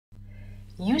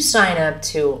you sign up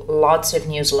to lots of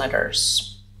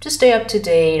newsletters to stay up to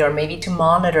date or maybe to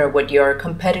monitor what your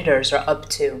competitors are up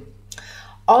to.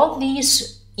 All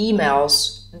these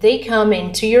emails, they come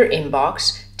into your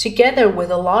inbox together with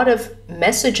a lot of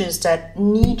messages that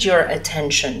need your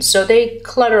attention. So they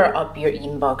clutter up your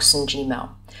inbox in Gmail.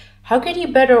 How can you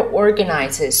better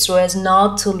organize this so as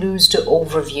not to lose the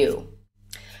overview?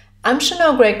 I'm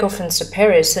Chanel Greco from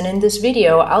Saperis, and in this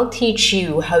video, I'll teach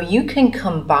you how you can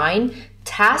combine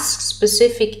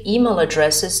task-specific email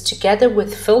addresses together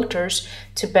with filters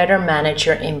to better manage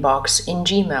your inbox in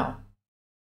Gmail.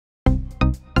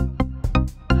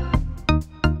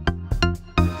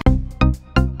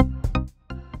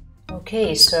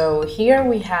 Okay, so here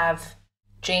we have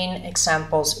Jane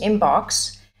Example's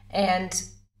inbox, and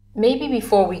maybe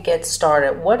before we get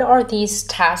started, what are these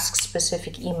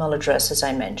task-specific email addresses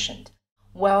I mentioned?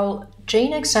 Well,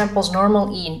 Jane Example's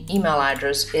normal email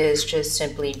address is just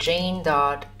simply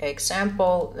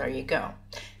jane.example, there you go.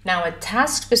 Now, a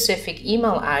task-specific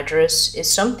email address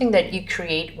is something that you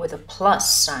create with a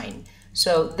plus sign.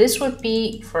 So this would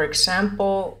be, for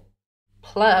example,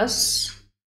 plus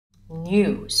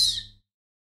news.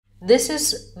 This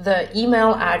is the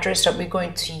email address that we're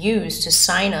going to use to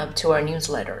sign up to our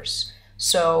newsletters.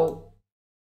 So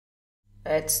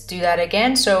let's do that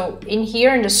again. So in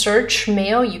here in the search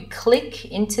mail, you click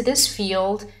into this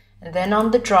field and then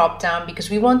on the drop down, because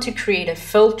we want to create a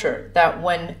filter that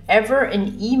whenever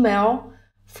an email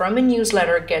from a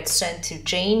newsletter gets sent to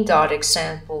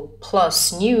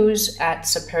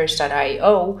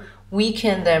jane.example+news@saperis.io, we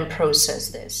can then process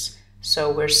this.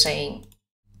 So we're saying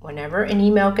whenever an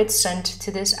email gets sent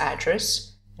to this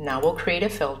address, now we'll create a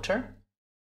filter.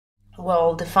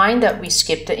 We'll define that we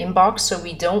skip the inbox, so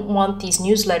we don't want these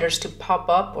newsletters to pop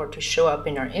up or to show up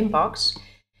in our inbox.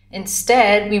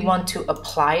 Instead, we want to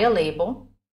apply a label.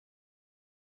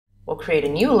 We'll create a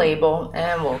new label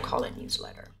and we'll call it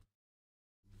newsletter.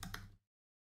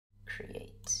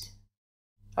 Create.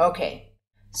 Okay,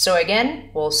 so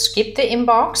again, we'll skip the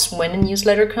inbox when a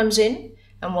newsletter comes in,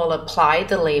 and we'll apply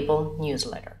the label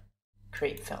newsletter.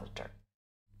 Create filter.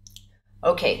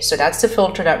 Okay, so that's the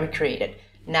filter that we created.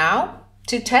 Now,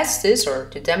 to test this or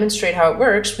to demonstrate how it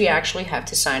works, we actually have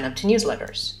to sign up to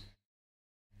newsletters.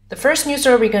 The first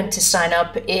newsletter we're going to sign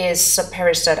up is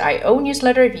saperis.io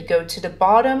newsletter. If you go to the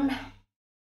bottom,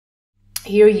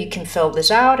 here you can fill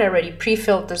this out. I already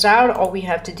pre-filled this out. All we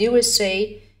have to do is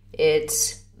say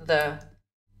it's the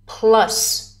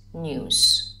plus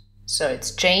news. So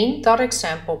it's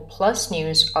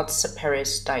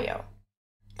jane.example+news@saperis.io.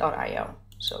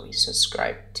 So we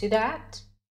subscribe to that.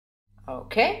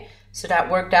 Okay, so that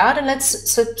worked out, and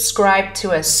let's subscribe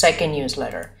to a second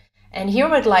newsletter. And here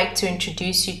I'd like to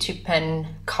introduce you to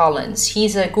Ben Collins.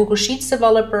 He's a Google Sheets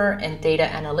developer and data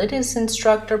analytics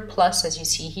instructor, plus, as you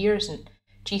see here, is a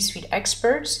G Suite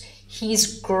expert.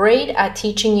 He's great at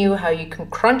teaching you how you can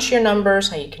crunch your numbers,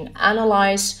 how you can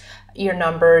analyze your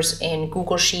numbers in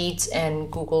Google Sheets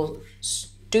and Google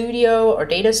Studio or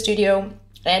Data Studio.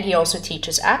 And he also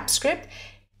teaches AppScript.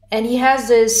 And he has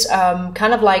this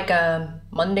kind of like a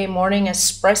Monday morning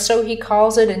espresso, he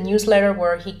calls it, a newsletter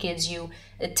where he gives you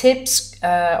a tip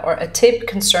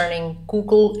concerning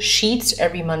Google Sheets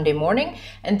every Monday morning.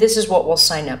 And this is what we'll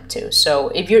sign up to. So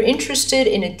if you're interested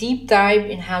in a deep dive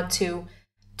in how to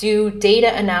do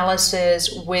data analysis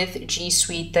with G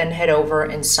Suite, then head over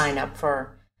and sign up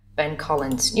for Ben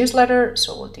Collins newsletter.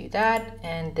 So we'll do that.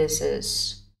 And this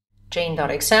is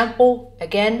jane.example,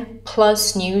 again,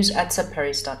 plus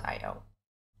news@saperis.io.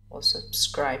 We'll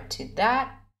subscribe to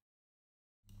that.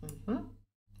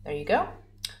 There you go.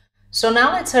 So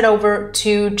now let's head over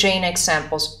to Jane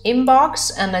Example's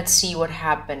inbox and let's see what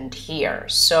happened here.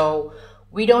 So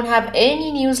we don't have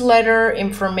any newsletter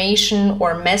information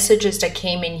or messages that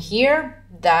came in here.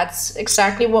 That's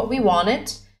exactly what we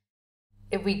wanted.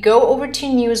 If we go over to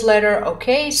newsletter,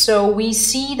 okay, so we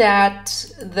see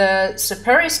that the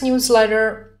Saperis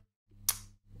newsletter,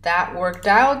 that worked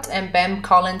out, and Ben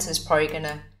Collins is probably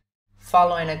gonna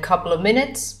follow in a couple of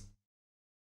minutes.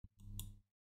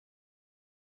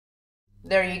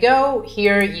 There you go.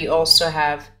 Here you also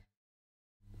have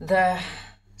the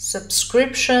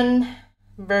subscription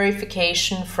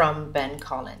verification from Ben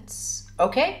Collins.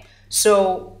 Okay,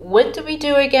 so what do we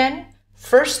do again?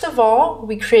 First of all,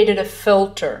 we created a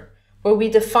filter where we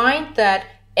defined that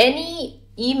any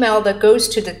email that goes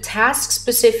to the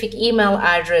task-specific email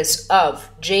address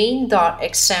of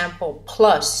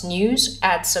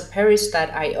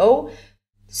jane.example+news@saperis.io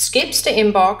skips the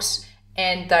inbox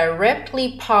and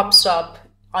directly pops up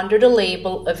under the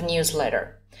label of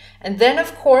newsletter. And then,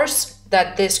 of course,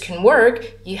 that this can work,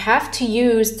 you have to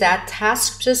use that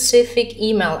task-specific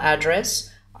email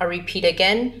address. I'll repeat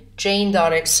again,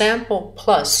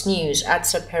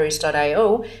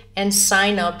 jane.example+news@saperis.io, and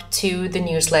sign up to the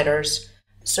newsletters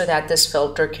so that this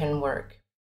filter can work.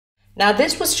 Now,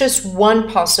 this was just one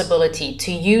possibility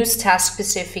to use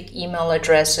task-specific email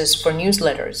addresses for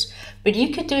newsletters, but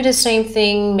you could do the same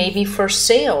thing maybe for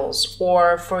sales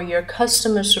or for your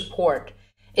customer support.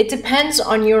 It depends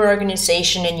on your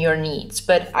organization and your needs,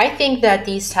 but I think that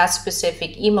these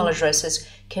task-specific email addresses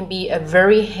can be a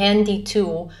very handy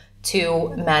tool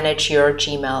to manage your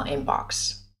Gmail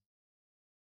inbox.